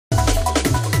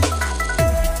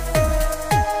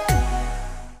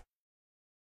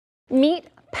Meet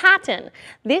Patton.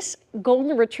 This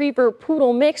golden retriever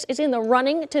poodle mix is in the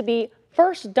running to be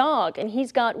first dog, and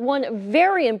he's got one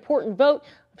very important vote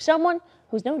of someone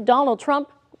who's known Donald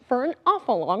Trump for an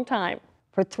awful long time.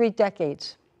 For 3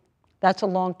 decades. That's a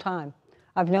long time.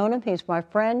 I've known him. He's my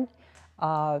friend.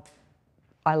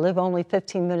 I live only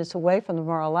 15 minutes away from the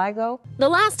Mar-a-Lago. The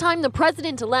last time the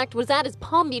president-elect was at his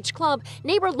Palm Beach club,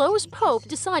 neighbor Lois Pope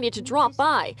decided to drop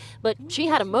by. But she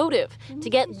had a motive: to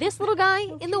get this little guy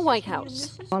in the White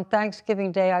House. On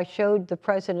Thanksgiving Day, I showed the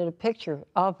president a picture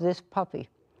of this puppy.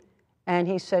 And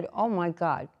he said, "Oh my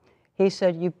God." He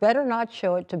said, "You better not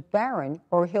show it to Barron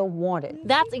or he'll want it."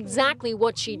 That's exactly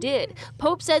what she did.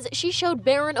 Pope says she showed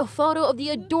Barron a photo of the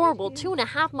adorable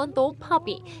 2.5-month-old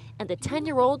puppy, and the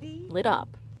 10-year-old lit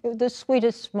up. It was the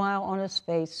sweetest smile on his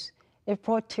face. It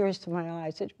brought tears to my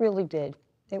eyes. It really did.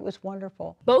 It was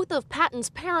wonderful. Both of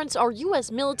Patton's parents are U.S.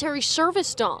 military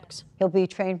service dogs. He'll be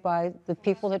trained by the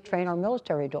people that train our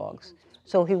military dogs.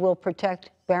 So he will protect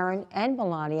Barron and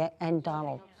Melania and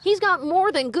Donald. He's got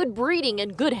more than good breeding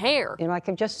and good hair. I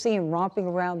can just see him romping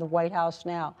around the White House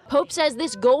now. Pope says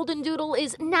this goldendoodle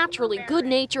is naturally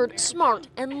good-natured, smart,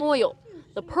 and loyal.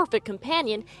 The perfect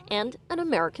companion and an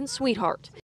American sweetheart.